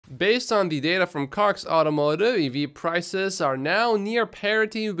Based on the data from Cox Automotive, EV prices are now near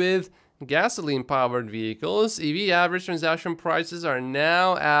parity with gasoline-powered vehicles. EV average transaction prices are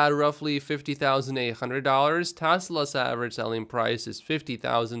now at roughly $50,800. Tesla's average selling price is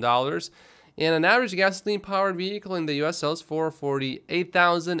 $50,000. And an average gasoline-powered vehicle in the US sells for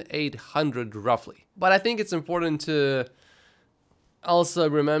 $48,800 roughly. But I think it's important to also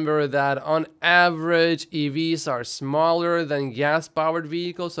remember that on average, EVs are smaller than gas-powered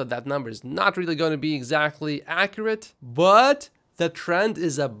vehicles, so that number is not really going to be exactly accurate, but the trend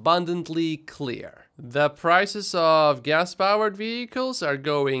is abundantly clear. The prices of gas-powered vehicles are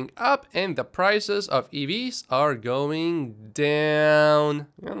going up and the prices of EVs are going down.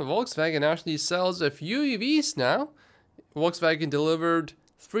 And Volkswagen actually sells a few EVs now. Volkswagen delivered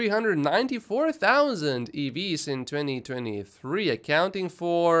 394,000 EVs in 2023, accounting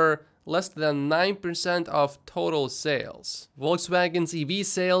for less than 9% of total sales. Volkswagen's EV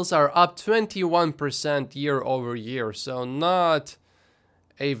sales are up 21% year over year, so not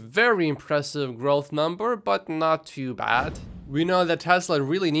a very impressive growth number, but not too bad. We know that Tesla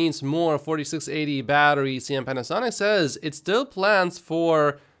really needs more 4680 batteries, and Panasonic says it still plans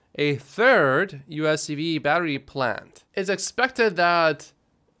for a third US EV battery plant. It's expected that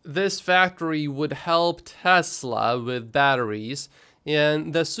this factory would help Tesla with batteries,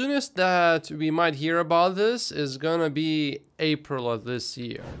 and the soonest that we might hear about this is gonna be April of this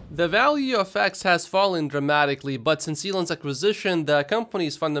year. The value of X has fallen dramatically, but since Elon's acquisition, the company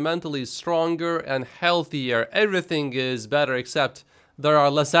is fundamentally stronger and healthier. Everything is better except there are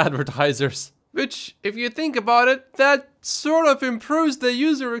less advertisers. Which, if you think about it, that sort of improves the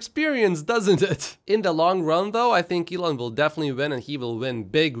user experience, doesn't it? In the long run though, I think Elon will definitely win, and he will win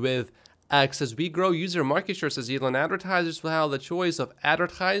big with X. As we grow user market share, says Elon, advertisers will have the choice of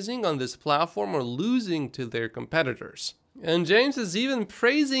advertising on this platform or losing to their competitors. And James is even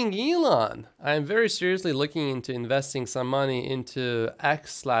praising Elon. I am very seriously looking into investing some money into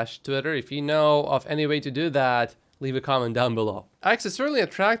X/Twitter. If you know of any way to do that, leave a comment down below. X is certainly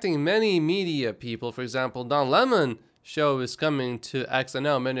attracting many media people. For example, Don Lemon show is coming to X. I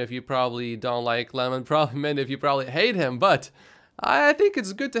know many of you probably don't like Lemon, many of you probably hate him, but I think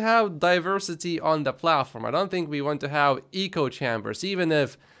it's good to have diversity on the platform. I don't think we want to have echo chambers, even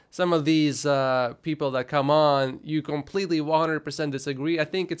if some of these people that come on, you completely 100% disagree. I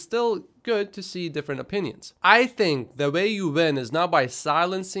think it's still good to see different opinions. I think the way you win is not by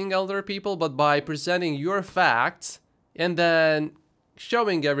silencing other people, but by presenting your facts and then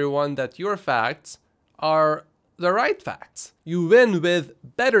showing everyone that your facts are the right facts. You win with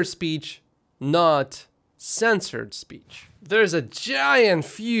better speech, not censored speech. There's a giant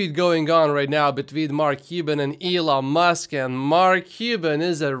feud going on right now between Mark Cuban and Elon Musk, and Mark Cuban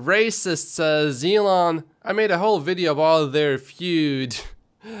is a racist, says Elon. I made a whole video about their feud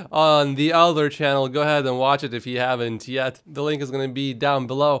on the other channel. Go ahead and watch it if you haven't yet. The link is going to be down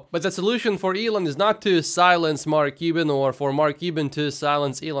below. But the solution for Elon is not to silence Mark Cuban or for Mark Cuban to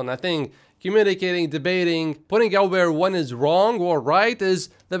silence Elon. I think communicating, debating, putting out where one is wrong or right is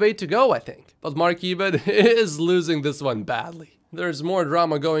the way to go, I think. But Mark Cuban is losing this one badly. There's more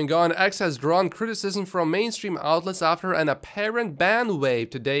drama going on. X has drawn criticism from mainstream outlets after an apparent ban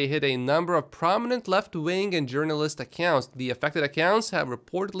wave today hit a number of prominent left-wing and journalist accounts. The affected accounts have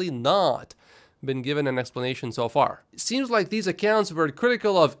reportedly not been given an explanation so far. It seems like these accounts were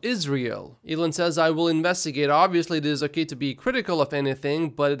critical of Israel. Elon says, I will investigate. Obviously, it is okay to be critical of anything,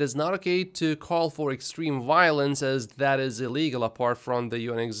 but it is not okay to call for extreme violence, as that is illegal apart from the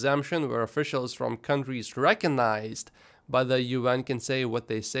UN exemption, where officials from countries recognized by the UN can say what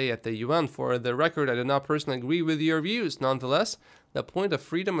they say at the UN. For the record, I do not personally agree with your views. Nonetheless, the point of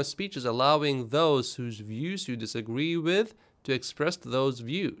freedom of speech is allowing those whose views you disagree with to express those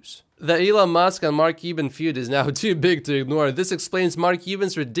views. The Elon Musk and Mark Cuban feud is now too big to ignore. This explains Mark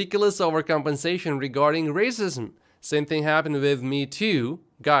Cuban's ridiculous overcompensation regarding racism. Same thing happened with Me Too.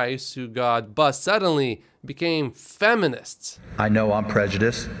 Guys who got bussed suddenly became feminists. I know I'm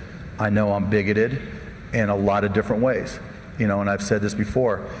prejudiced. I know I'm bigoted in a lot of different ways. You know, and I've said this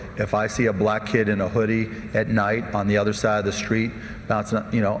before, if I see a black kid in a hoodie at night on the other side of the street, bouncing,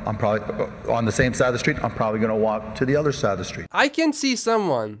 you know, I'm probably on the same side of the street, I'm probably going to walk to the other side of the street. I can see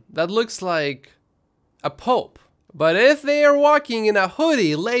someone that looks like a pope, but if they are walking in a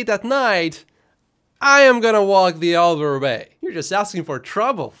hoodie late at night, I am going to walk the other way. You're just asking for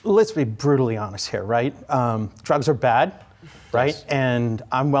trouble. Let's be brutally honest here, right? Drugs are bad, right? Yes. And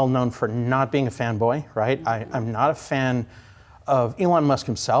I'm well known for not being a fanboy, right? I'm not a fan of Elon Musk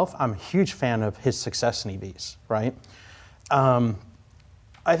himself. I'm a huge fan of his success in EVs, right?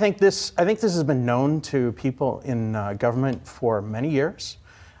 I think this has been known to people in government for many years.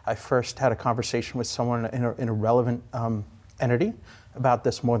 I first had a conversation with someone in a relevant entity about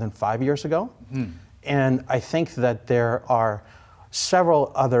this more than 5 years ago. And I think that there are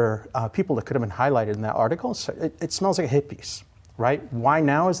several other people that could have been highlighted in that article. So it smells like a hit piece, right? Why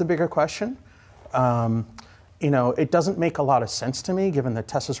now is the bigger question. You know, it doesn't make a lot of sense to me, given that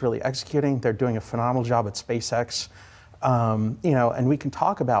Tesla's really executing. They're doing a phenomenal job at SpaceX. You know, and we can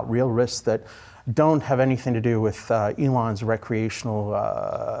talk about real risks that don't have anything to do with Elon's recreational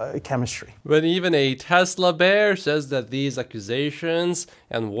chemistry. But even a Tesla bear says that these accusations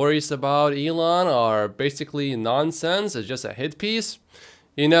and worries about Elon are basically nonsense. It's just a hit piece.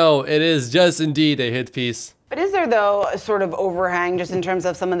 You know, it is just indeed a hit piece. But is there, though, a sort of overhang just in terms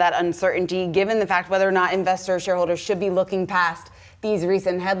of some of that uncertainty, given the fact whether or not investors, shareholders should be looking past these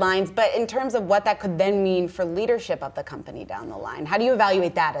recent headlines, but in terms of what that could then mean for leadership of the company down the line? How do you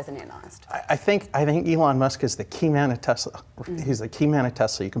evaluate that as an analyst? I think Elon Musk is the key man at Tesla. He's the key man at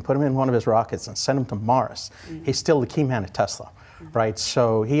Tesla. You can put him in one of his rockets and send him to Mars. He's still the key man at Tesla, right?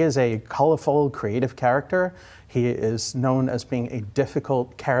 So he is a colorful, creative character. He is known as being a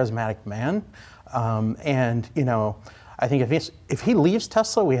difficult, charismatic man. And, you know, I think if he leaves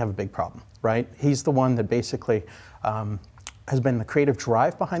Tesla, we have a big problem, right? He's the one that basically has been the creative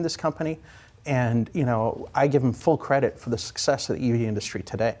drive behind this company. And, you know, I give him full credit for the success of the EV industry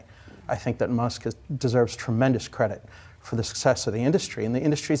today. I think that Musk deserves tremendous credit for the success of the industry, and the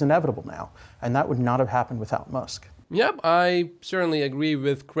industry is inevitable now. And that would not have happened without Musk. Yep, I certainly agree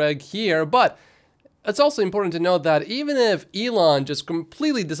with Craig here, but it's also important to note that even if Elon just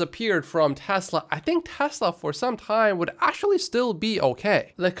completely disappeared from Tesla, I think Tesla for some time would actually still be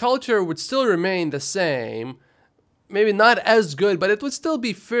okay. The culture would still remain the same. Maybe not as good, but it would still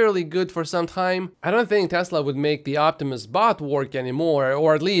be fairly good for some time. I don't think Tesla would make the Optimus bot work anymore,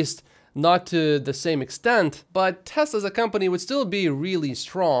 or at least not to the same extent, but Tesla as a company would still be really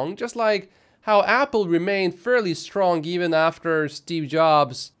strong, just like how Apple remained fairly strong even after Steve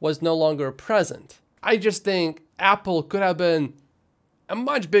Jobs was no longer present. I just think Apple could have been a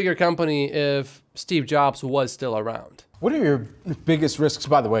much bigger company if Steve Jobs was still around. What are your biggest risks?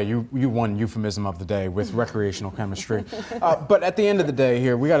 By the way, you won euphemism of the day with recreational chemistry. But at the end of the day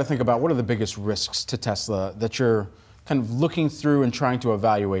here, we got to think about what are the biggest risks to Tesla that you're kind of looking through and trying to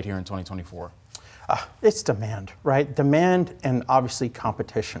evaluate here in 2024? It's demand, right? Demand and obviously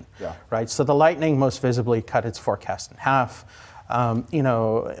competition, right? So the Lightning most visibly cut its forecast in half. You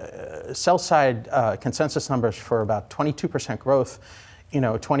know, sell-side consensus numbers for about 22% growth, you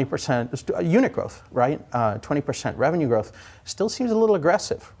know, 20% unit growth, right? 20% revenue growth still seems a little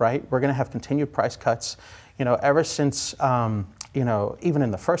aggressive, right? We're going to have continued price cuts. You know, ever since, you know, even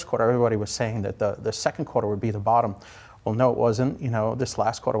in the first quarter, everybody was saying that the second quarter would be the bottom. Well, no, it wasn't. You know, this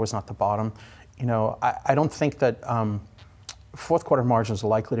last quarter was not the bottom. You know, I don't think that fourth quarter margins are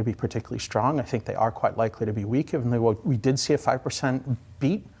likely to be particularly strong. I think they are quite likely to be weak, even though we did see a 5%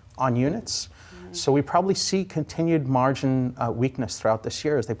 beat on units. So we probably see continued margin weakness throughout this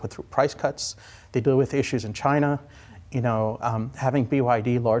year as they put through price cuts. They deal with issues in China. You know, having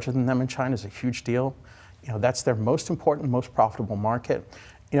BYD larger than them in China is a huge deal. You know, that's their most important, most profitable market.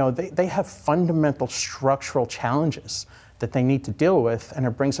 You know, they have fundamental structural challenges that they need to deal with, and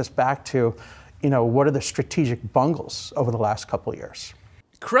it brings us back to, you know, what are the strategic bungles over the last couple of years?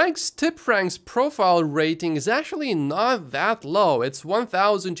 Craig's TipRank's profile rating is actually not that low. It's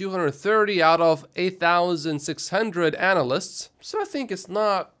 1,230 out of 8,600 analysts. So I think it's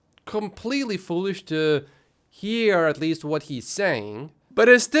not completely foolish to hear at least what he's saying. But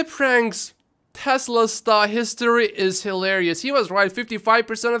his TipRank's Tesla stock history is hilarious. He was right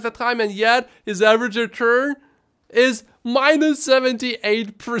 55% of the time, and yet his average return is minus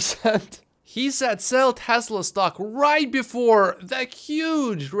 78%. He said sell Tesla stock right before that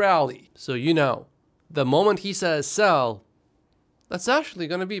huge rally. So you know, the moment he says sell, that's actually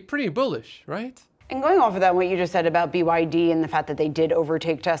going to be pretty bullish, right? And going off of that, what you just said about BYD and the fact that they did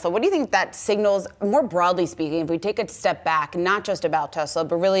overtake Tesla, what do you think that signals, more broadly speaking, if we take a step back, not just about Tesla,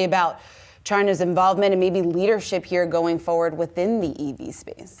 but really about China's involvement and maybe leadership here going forward within the EV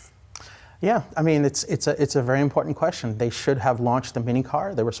space? Yeah, I mean, it's a very important question. They should have launched the mini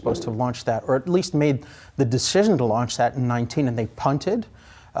car. They were supposed to have launched that, or at least made the decision to launch that in 19, and they punted,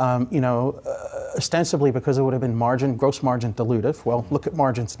 you know, ostensibly because it would have been gross margin dilutive. Well, look at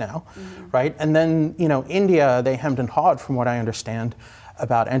margins now, right? And then, you know, India, they hemmed and hawed, from what I understand,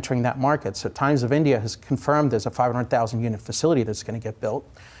 about entering that market. So Times of India has confirmed there's a 500,000 unit facility that's going to get built.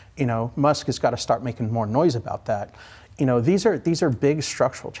 You know, Musk has got to start making more noise about that. You know, these are big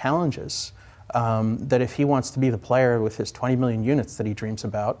structural challenges that if he wants to be the player with his 20 million units that he dreams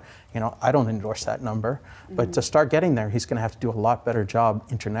about, I don't endorse that number. But to start getting there, he's going to have to do a lot better job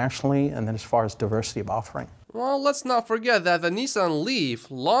internationally and then as far as diversity of offering. Well, let's not forget that the Nissan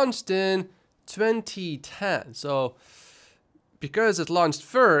Leaf launched in 2010. So because it launched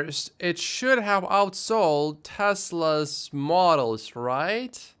first, it should have outsold Tesla's models,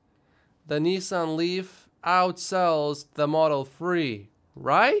 right? The Nissan Leaf outsells the Model 3,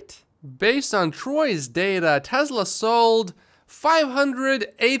 right? Based on Troy's data, Tesla sold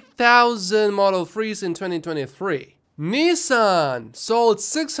 508,000 Model 3s in 2023. Nissan sold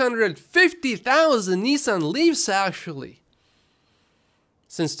 650,000 Nissan Leafs actually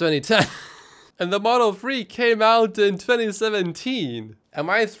since 2010. And the Model 3 came out in 2017. Am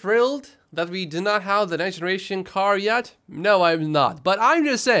I thrilled that we do not have the next generation car yet? No, I'm not. But I'm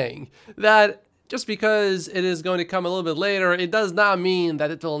just saying that just because it is going to come a little bit later, it does not mean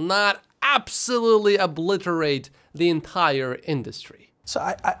that it will not absolutely obliterate the entire industry. So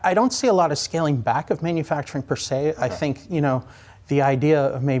I don't see a lot of scaling back of manufacturing per se. Okay. I think, the idea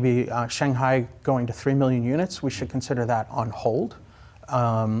of maybe Shanghai going to 3 million units, we should consider that on hold.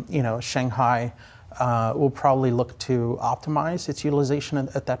 Shanghai will probably look to optimize its utilization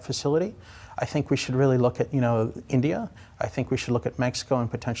at that facility. I think we should really look at, India. I think we should look at Mexico and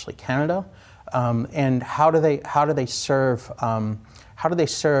potentially Canada. And how do they serve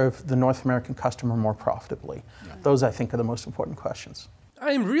the North American customer more profitably? Yeah. Those, I think, are the most important questions.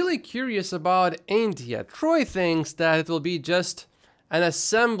 I'm really curious about India. Troy thinks that it will be just an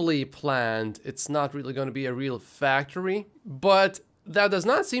assembly plant. It's not really going to be a real factory, but that does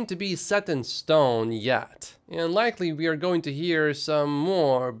not seem to be set in stone yet. And likely we are going to hear some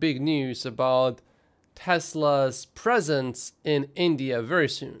more big news about Tesla's presence in India very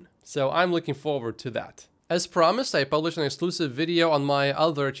soon. So I'm looking forward to that. As promised, I published an exclusive video on my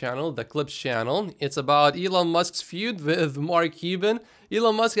other channel, the Clips channel. It's about Elon Musk's feud with Mark Cuban.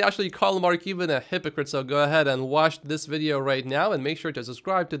 Elon Musk actually called Mark Cuban a hypocrite, so go ahead and watch this video right now and make sure to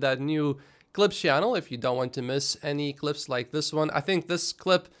subscribe to that new Clips channel if you don't want to miss any clips like this one. I think this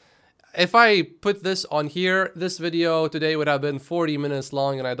clip, if I put this on here, this video today would have been 40 minutes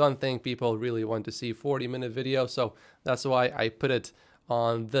long, and I don't think people really want to see 40-minute video, so that's why I put it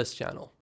on this channel.